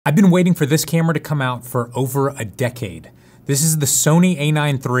I've been waiting for this camera to come out for over a decade. This is the Sony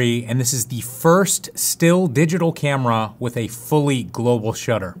a9 III, and this is the first still digital camera with a fully global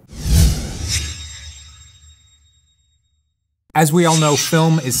shutter. As we all know,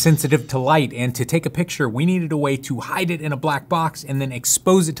 film is sensitive to light, and to take a picture, we needed a way to hide it in a black box and then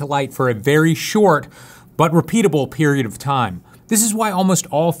expose it to light for a very short but repeatable period of time. This is why almost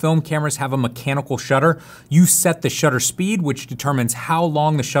all film cameras have a mechanical shutter. You set the shutter speed, which determines how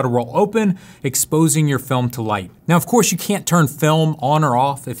long the shutter will open, exposing your film to light. Now, of course, you can't turn film on or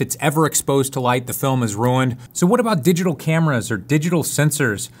off. If it's ever exposed to light, the film is ruined. So what about digital cameras or digital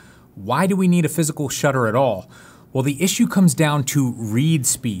sensors? Why do we need a physical shutter at all? Well, the issue comes down to read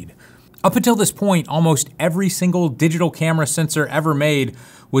speed. Up until this point, almost every single digital camera sensor ever made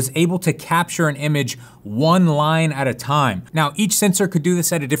was able to capture an image one line at a time. Now, each sensor could do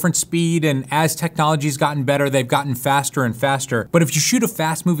this at a different speed, and as technology's gotten better, they've gotten faster and faster. But if you shoot a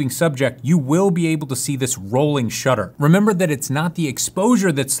fast-moving subject, you will be able to see this rolling shutter. Remember that it's not the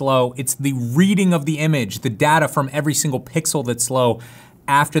exposure that's slow, it's the reading of the image, the data from every single pixel that's slow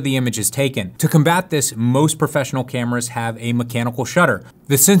after the image is taken. To combat this, most professional cameras have a mechanical shutter.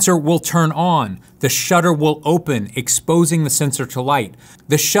 The sensor will turn on, the shutter will open, exposing the sensor to light.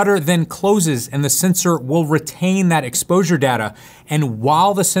 The shutter then closes and the sensor will retain that exposure data, and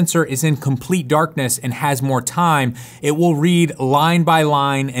while the sensor is in complete darkness and has more time, it will read line by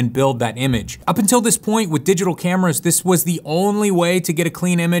line and build that image. Up until this point with digital cameras, this was the only way to get a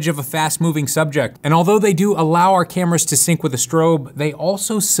clean image of a fast-moving subject. And although they do allow our cameras to sync with a strobe, they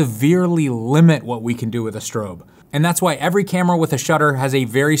also severely limit what we can do with a strobe. And that's why every camera with a shutter has a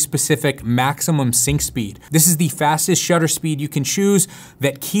very specific maximum sync speed. This is the fastest shutter speed you can choose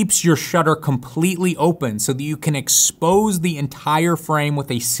that keeps your shutter completely open so that you can expose the entire frame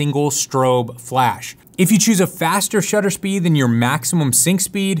with a single strobe flash. If you choose a faster shutter speed than your maximum sync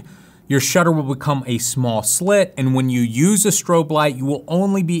speed, your shutter will become a small slit, and when you use a strobe light, you will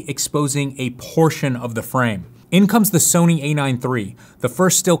only be exposing a portion of the frame. In comes the Sony a9 III, the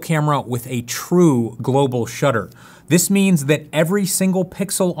first still camera with a true global shutter. This means that every single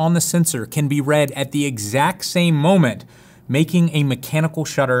pixel on the sensor can be read at the exact same moment, making a mechanical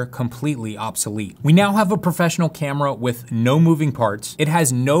shutter completely obsolete. We now have a professional camera with no moving parts. It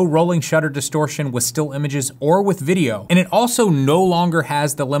has no rolling shutter distortion with still images or with video, and it also no longer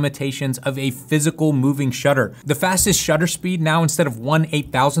has the limitations of a physical moving shutter. The fastest shutter speed now, instead of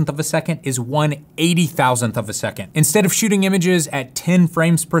 1/8,000th of a second, is 1/80,000th of a second. Instead of shooting images at 10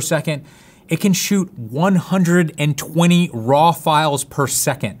 frames per second, it can shoot 120 raw files per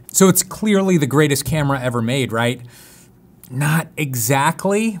second. So it's clearly the greatest camera ever made, right? Not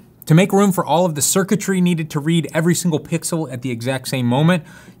exactly. To make room for all of the circuitry needed to read every single pixel at the exact same moment,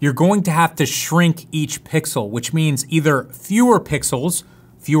 you're going to have to shrink each pixel, which means either fewer pixels,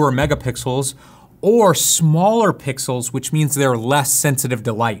 fewer megapixels, or smaller pixels, which means they're less sensitive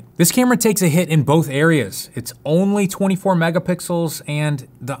to light. This camera takes a hit in both areas. It's only 24 megapixels, and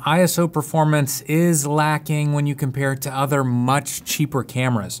the ISO performance is lacking when you compare it to other much cheaper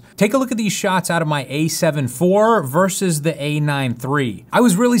cameras. Take a look at these shots out of my a7 IV versus the a9 III. I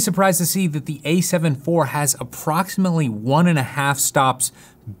was really surprised to see that the a7 IV has approximately 1.5 stops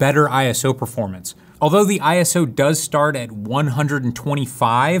better ISO performance. Although the ISO does start at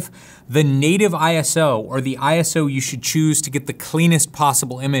 125, the native ISO, or the ISO you should choose to get the cleanest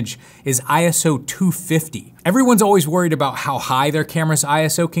possible image, is ISO 250. Everyone's always worried about how high their camera's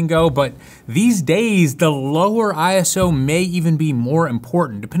ISO can go, but these days, the lower ISO may even be more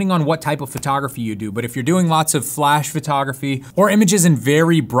important, depending on what type of photography you do. But if you're doing lots of flash photography or images in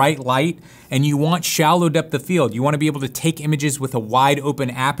very bright light, and you want shallow depth of field, you want to be able to take images with a wide open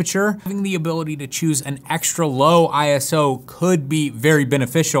aperture, having the ability to choose an extra low ISO could be very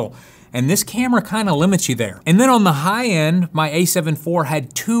beneficial. And this camera kind of limits you there. And then on the high end, my a7 IV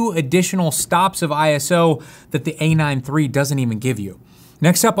had 2 additional stops of ISO that the a9 III doesn't even give you.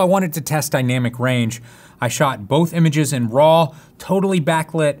 Next up, I wanted to test dynamic range. I shot both images in RAW, totally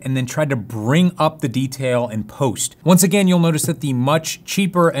backlit, and then tried to bring up the detail in post. Once again, you'll notice that the much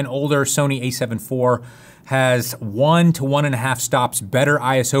cheaper and older Sony a7 IV has 1 to 1.5 stops better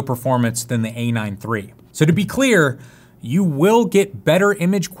ISO performance than the a9 III. So to be clear, you will get better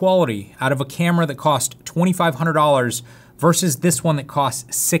image quality out of a camera that cost $2,500 versus this one that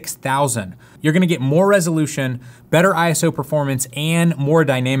costs $6,000. You're gonna get more resolution, better ISO performance, and more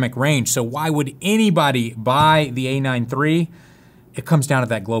dynamic range. So why would anybody buy the a9 III? It comes down to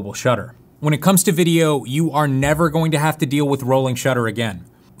that global shutter. When it comes to video, you are never going to have to deal with rolling shutter again.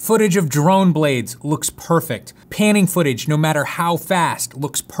 Footage of drone blades looks perfect. Panning footage, no matter how fast,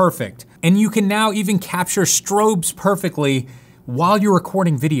 looks perfect. And you can now even capture strobes perfectly while you're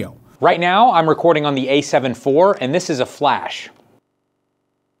recording video. Right now, I'm recording on the A7 IV, and this is a flash.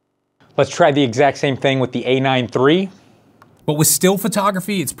 Let's try the exact same thing with the A9 III. But with still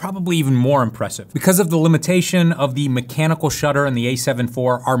photography, it's probably even more impressive. Because of the limitation of the mechanical shutter in the A7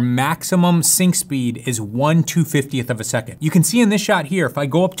 IV, our maximum sync speed is 1/250th of a second. You can see in this shot here, if I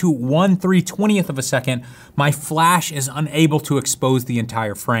go up to 1/320th of a second, my flash is unable to expose the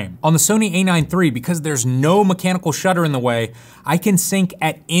entire frame. On the Sony A9 III, because there's no mechanical shutter in the way, I can sync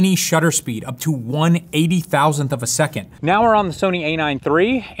at any shutter speed, up to 1/80,000th of a second. Now we're on the Sony A9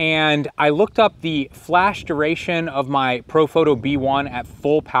 III, and I looked up the flash duration of my Profoto B1 at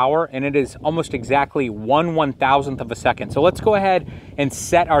full power, and it is almost exactly 1/1000th of a second. So let's go ahead and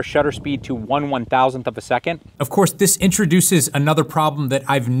set our shutter speed to 1/1000th of a second. Of course, this introduces another problem that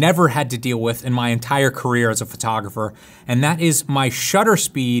I've never had to deal with in my entire career as a photographer, and that is my shutter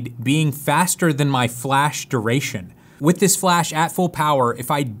speed being faster than my flash duration. With this flash at full power,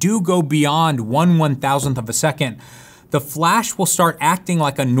 if I do go beyond 1/1000th of a second, the flash will start acting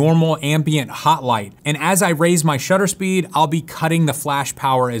like a normal ambient hot light. And as I raise my shutter speed, I'll be cutting the flash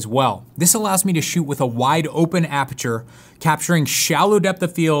power as well. This allows me to shoot with a wide open aperture, capturing shallow depth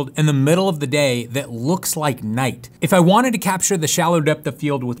of field in the middle of the day that looks like night. If I wanted to capture the shallow depth of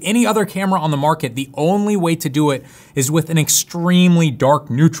field with any other camera on the market, the only way to do it is with an extremely dark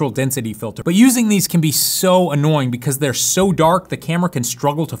neutral density filter. But using these can be so annoying because they're so dark, the camera can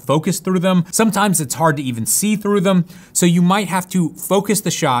struggle to focus through them. Sometimes it's hard to even see through them. So you might have to focus the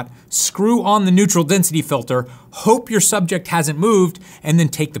shot, screw on the neutral density filter, hope your subject hasn't moved, and then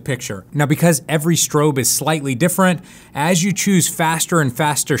take the picture. Now, because every strobe is slightly different, as you choose faster and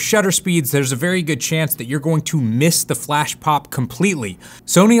faster shutter speeds, there's a very good chance that you're going to miss the flash pop completely.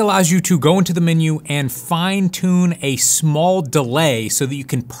 Sony allows you to go into the menu and fine-tune a small delay so that you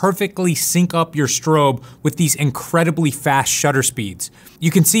can perfectly sync up your strobe with these incredibly fast shutter speeds.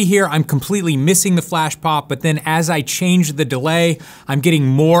 You can see here I'm completely missing the flash pop, but then as I change the delay, I'm getting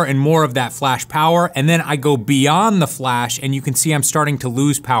more and more of that flash power, and then I go beyond the flash, and you can see I'm starting to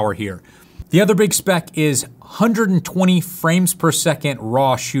lose power here. The other big spec is 120 frames per second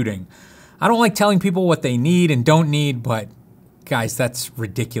raw shooting. I don't like telling people what they need and don't need, but guys, that's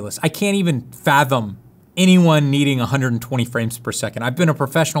ridiculous. I can't even fathom anyone needing 120 frames per second. I've been a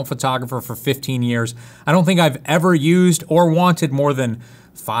professional photographer for 15 years. I don't think I've ever used or wanted more than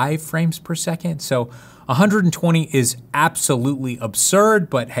 5 frames per second. So 120 is absolutely absurd,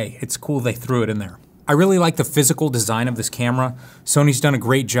 but hey, it's cool they threw it in there. I really like the physical design of this camera. Sony's done a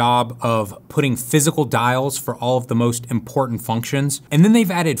great job of putting physical dials for all of the most important functions. And then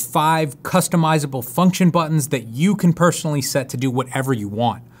they've added 5 customizable function buttons that you can personally set to do whatever you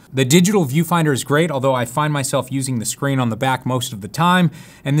want. The digital viewfinder is great, although I find myself using the screen on the back most of the time,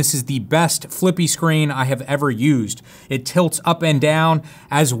 and this is the best flippy screen I have ever used. It tilts up and down,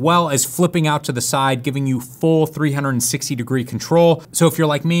 as well as flipping out to the side, giving you full 360-degree control. So if you're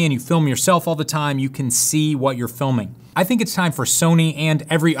like me and you film yourself all the time, you can see what you're filming. I think it's time for Sony and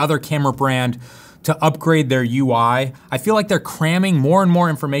every other camera brand to upgrade their UI. I feel like they're cramming more and more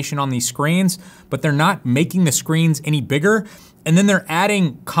information on these screens, but they're not making the screens any bigger. And then they're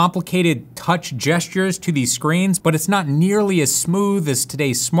adding complicated touch gestures to these screens, but it's not nearly as smooth as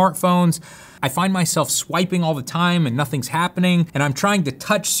today's smartphones. I find myself swiping all the time and nothing's happening, and I'm trying to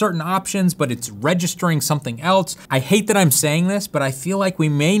touch certain options, but it's registering something else. I hate that I'm saying this, but I feel like we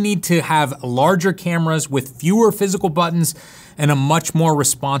may need to have larger cameras with fewer physical buttons and a much more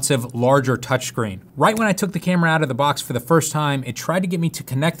responsive, larger touchscreen. Right when I took the camera out of the box for the first time, it tried to get me to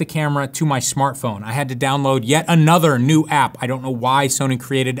connect the camera to my smartphone. I had to download yet another new app. I don't know why Sony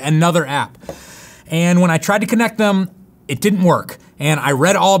created another app. And when I tried to connect them, it didn't work. And I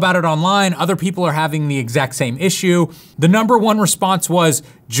read all about it online. Other people are having the exact same issue. The #1 response was,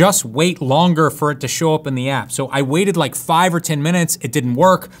 just wait longer for it to show up in the app. So I waited like 5 or 10 minutes, it didn't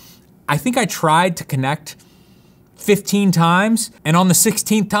work. I think I tried to connect 15 times, and on the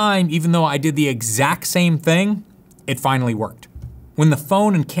 16th time, even though I did the exact same thing, it finally worked. When the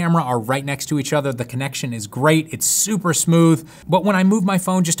phone and camera are right next to each other, the connection is great, it's super smooth, but when I moved my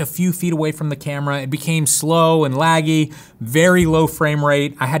phone just a few feet away from the camera, it became slow and laggy, very low frame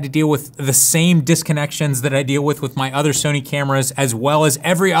rate. I had to deal with the same disconnections that I deal with my other Sony cameras, as well as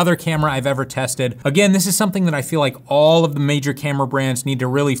every other camera I've ever tested. Again, this is something that I feel like all of the major camera brands need to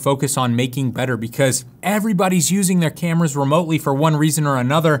really focus on making better, because everybody's using their cameras remotely for one reason or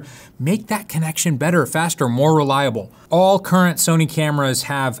another. Make that connection better, faster, more reliable. All current Sony cameras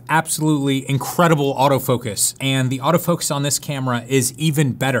have absolutely incredible autofocus, and the autofocus on this camera is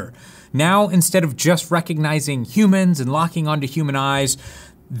even better. Now, instead of just recognizing humans and locking onto human eyes,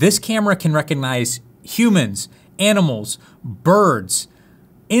 this camera can recognize humans animals, birds,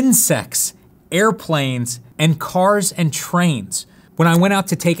 insects, airplanes, and cars and trains. When I went out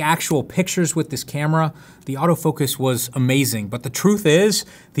to take actual pictures with this camera, the autofocus was amazing. But the truth is,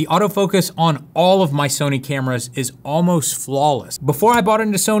 the autofocus on all of my Sony cameras is almost flawless. Before I bought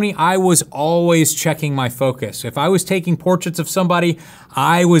into Sony, I was always checking my focus. If I was taking portraits of somebody,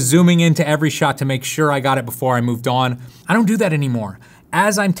 I was zooming into every shot to make sure I got it before I moved on. I don't do that anymore.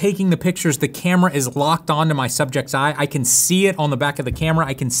 As I'm taking the pictures, the camera is locked onto my subject's eye. I can see it on the back of the camera.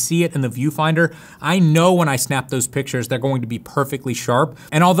 I can see it in the viewfinder. I know when I snap those pictures, they're going to be perfectly sharp.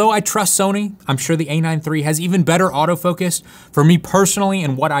 And although I trust Sony, I'm sure the A9 III has even better autofocus. For me personally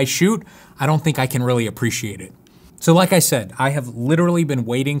and what I shoot, I don't think I can really appreciate it. So like I said, I have literally been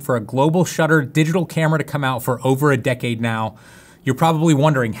waiting for a global shutter digital camera to come out for over a decade now. You're probably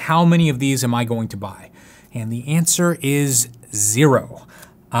wondering, how many of these am I going to buy? And the answer is 0.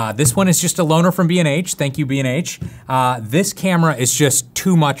 This one is just a loaner from B&H. Thank you, B&H. This camera is just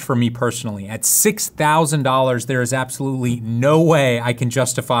too much for me personally. At $6,000, there is absolutely no way I can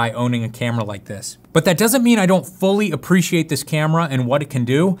justify owning a camera like this. But that doesn't mean I don't fully appreciate this camera and what it can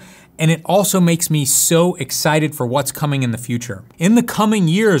do. And it also makes me so excited for what's coming in the future. In the coming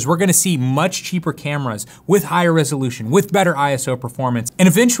years, we're gonna see much cheaper cameras with higher resolution, with better ISO performance, and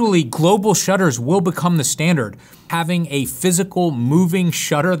eventually global shutters will become the standard. Having a physical moving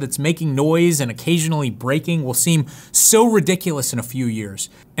shutter that's making noise and occasionally breaking will seem so ridiculous in a few years.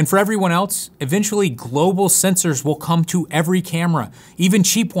 And for everyone else, eventually global sensors will come to every camera, even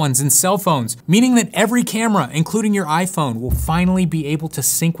cheap ones in cell phones, meaning that every camera, including your iPhone, will finally be able to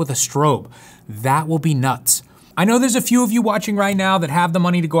sync with a strobe. That will be nuts. I know there's a few of you watching right now that have the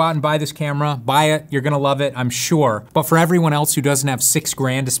money to go out and buy this camera. Buy it, you're gonna love it, I'm sure. But for everyone else who doesn't have $6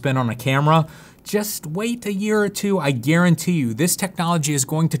 grand to spend on a camera, just wait a year or two. I guarantee you, this technology is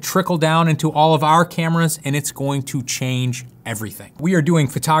going to trickle down into all of our cameras and it's going to change everything. We are doing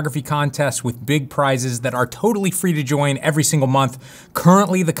photography contests with big prizes that are totally free to join every single month.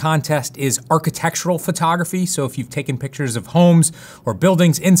 Currently, the contest is architectural photography. So if you've taken pictures of homes or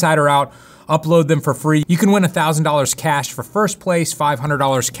buildings inside or out, upload them for free. You can win $1,000 cash for first place,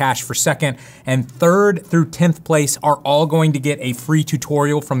 $500 cash for second, and 3rd through 10th place are all going to get a free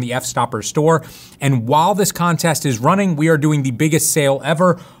tutorial from the Fstoppers store. And while this contest is running, we are doing the biggest sale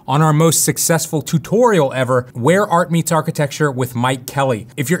ever on our most successful tutorial ever, Where Art Meets Architecture with Mike Kelly.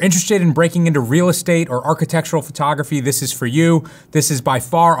 If you're interested in breaking into real estate or architectural photography, this is for you. This is by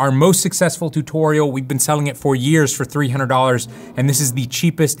far our most successful tutorial. We've been selling it for years for $300, and this is the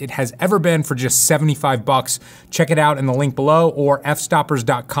cheapest it has ever been for just 75 bucks. Check it out in the link below or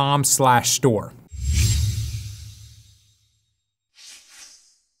fstoppers.com/store.